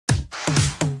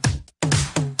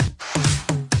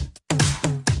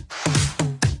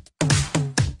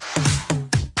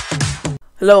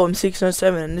Hello, I'm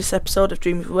 607 and in this episode of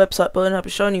Dreamweaver website building I'll be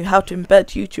showing you how to embed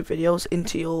YouTube videos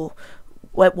into your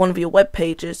one of your web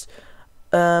pages,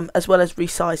 as well as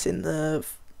resizing the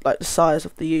size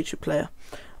of the YouTube player.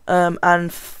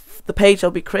 The page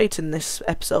I'll be creating in this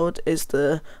episode is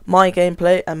the My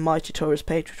Gameplay and My Tutorials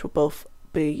page, which will both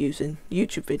be using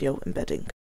YouTube video embedding.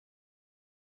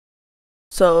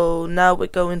 So now we're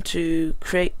going to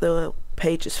create the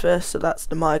pages first, so that's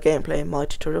the My Gameplay and My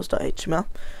Tutorials.html.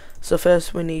 So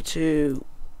first we need to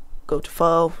go to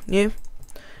File, New,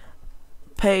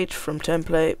 Page from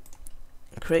Template,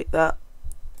 create that,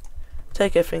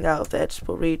 take everything out of the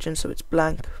editable region so it's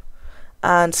blank,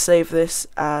 and save this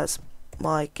as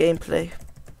My Gameplay.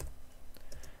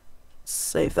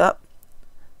 Save that,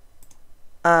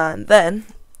 and then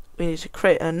we need to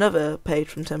create another page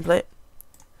from template,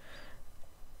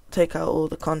 take out all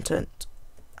the content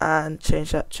and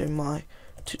change that to My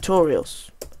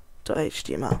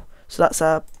Tutorials.html. So that's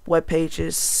our web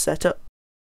pages set up.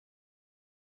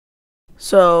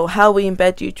 So how we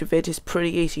embed YouTube vid is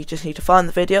pretty easy. You just need to find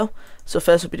the video. So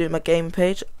first I'll be doing my gaming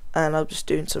page, and I'm just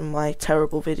doing some of my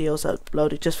terrible videos I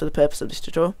uploaded just for the purpose of this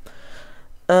tutorial.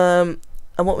 And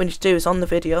what we need to do is on the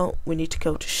video we need to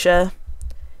go to Share,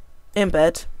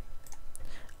 Embed,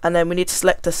 and then we need to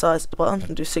select the size at the bottom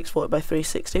and do 640 by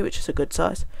 360, which is a good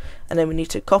size. And then we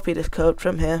need to copy this code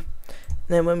from here.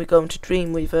 And then when we go into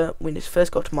Dreamweaver, we need to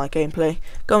first go to My Gameplay,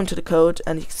 go into the code,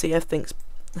 and you can see everything's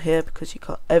here because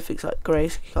everything's like grey,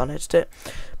 so you can't edit it.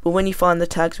 But when you find the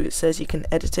tags where it says you can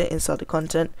edit it inside the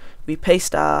content, we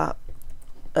paste our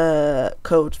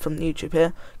code from YouTube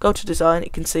here, go to design, you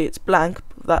can see it's blank.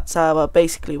 That's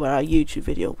basically where our YouTube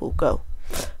video will go.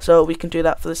 So we can do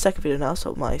that for the second video now,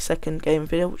 so my second gaming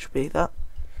video, which will be that.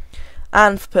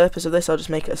 And for the purpose of this, I'll just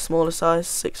make it a smaller size,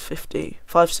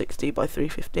 560 by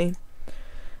 315.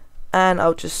 And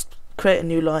I'll just create a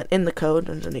new line in the code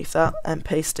underneath that and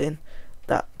paste in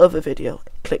that other video.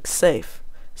 Click save.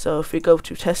 So if we go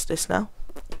to test this now,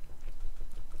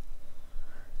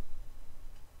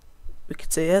 we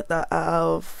can see here that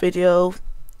our video,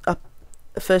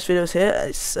 the first video is here,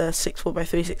 it's 640 by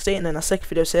 360, and then our second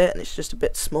video is here and it's just a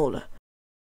bit smaller.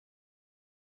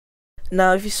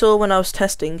 Now if you saw when I was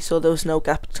testing, you saw there was no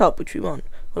gap at the top, which we want.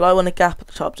 Well, I want a gap at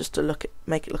the top just to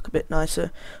make it look a bit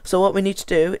nicer. So what we need to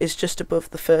do is just above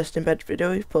the first embedded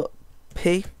video we put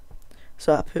P,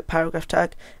 so I put paragraph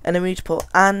tag, and then we need to put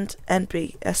and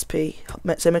NBSP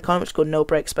semicolon, which is called no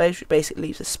break space, which basically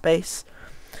leaves a space,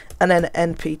 and then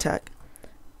an NP tag.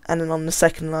 And then on the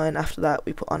second line after that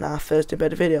we put on our first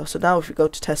embedded video. So now if we go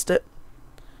to test it,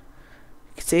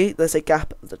 you can see there's a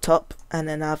gap at the top, and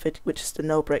then our vid, which is the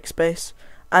no break space,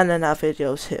 and then our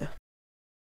videos here.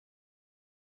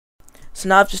 So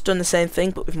now I've just done the same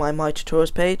thing but with my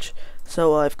tutorials page.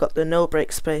 So I've got the no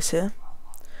break space here,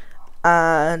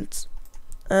 and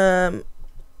I've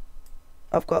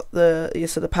got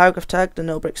the paragraph tag, the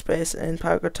no break space, and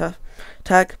paragraph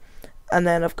tag, and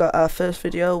then I've got our first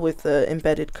video with the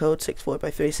embedded code 640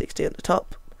 by 360 at the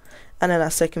top, and then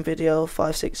our second video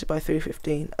 560 by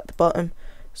 315 at the bottom.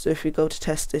 So if we go to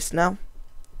test this now,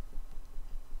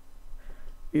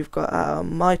 we've got our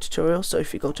My Tutorials. So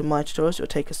if you go to My Tutorials, it will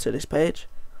take us to this page,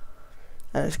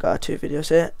 and it's got our two videos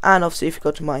here. And obviously if you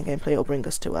go to My Gameplay, it will bring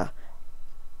us to our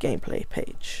gameplay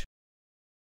page.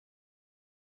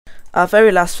 Our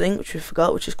very last thing, which we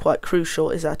forgot, which is quite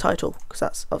crucial, is our title, because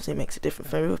that's obviously makes it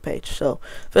different from every page. So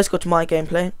first go to My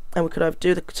Gameplay, and we could either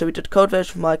do we did the code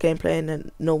version for My Gameplay and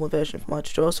then normal version for My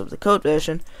Tutorial. So for the code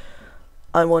version,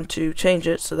 I want to change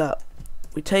it so that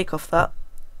we take off that,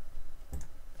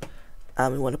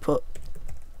 and we want to put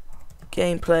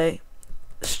gameplay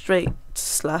straight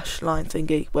slash line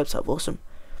thingy website of awesome.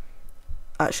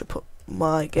 I should put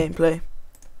My Gameplay,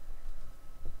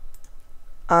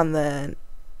 and then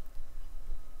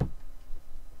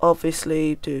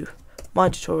obviously do My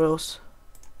Tutorials,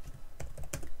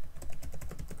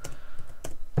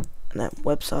 and then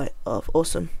website of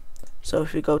awesome. So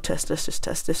if we go test this, just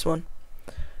test this one.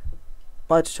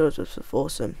 My Tutorials of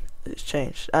awesome, it's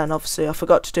changed, and obviously I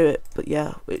forgot to do it, but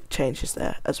yeah, it changes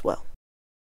there as well.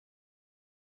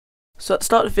 So at the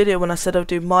start of the video when I said I would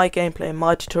do My Gameplay and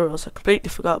My Tutorials, I completely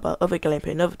forgot about other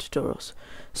gameplay and other tutorials.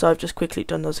 So I've just quickly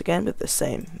done those again with the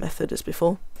same method as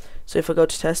before. So if I go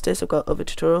to test this, I've got other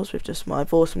tutorials with just my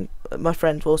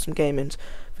friend's Awesome Gaming's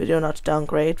video on how to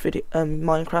downgrade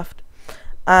Minecraft,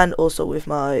 and also with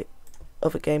my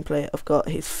other gameplay I've got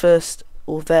his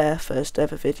their first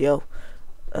ever video,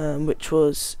 which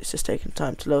was, it's just taking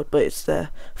time to load, but it's their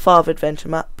Father Adventure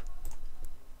map.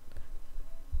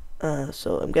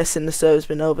 So I'm guessing the server's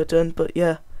been overdone, but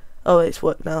yeah. Oh, it's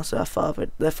worked now, so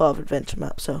their Father Adventure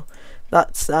map, so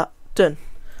that's that done.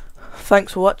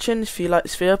 thanks for watching. If you like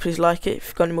this video, please like it. If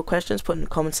you've got any more questions, put in the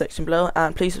comment section below,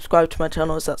 and please subscribe to my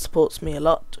channel, as that supports me a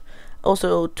lot.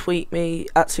 Also tweet me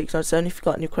at 697 if you've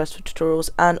got any requests for tutorials,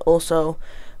 and also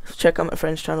check out my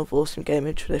friend's channel for Awesome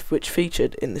Gaming, which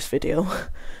featured in this video.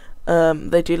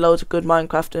 They do loads of good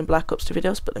Minecraft and Black Ops 2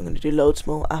 videos, but I'm going to do loads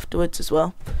more afterwards as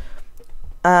well.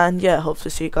 And yeah,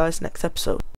 hopefully see you guys next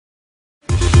episode.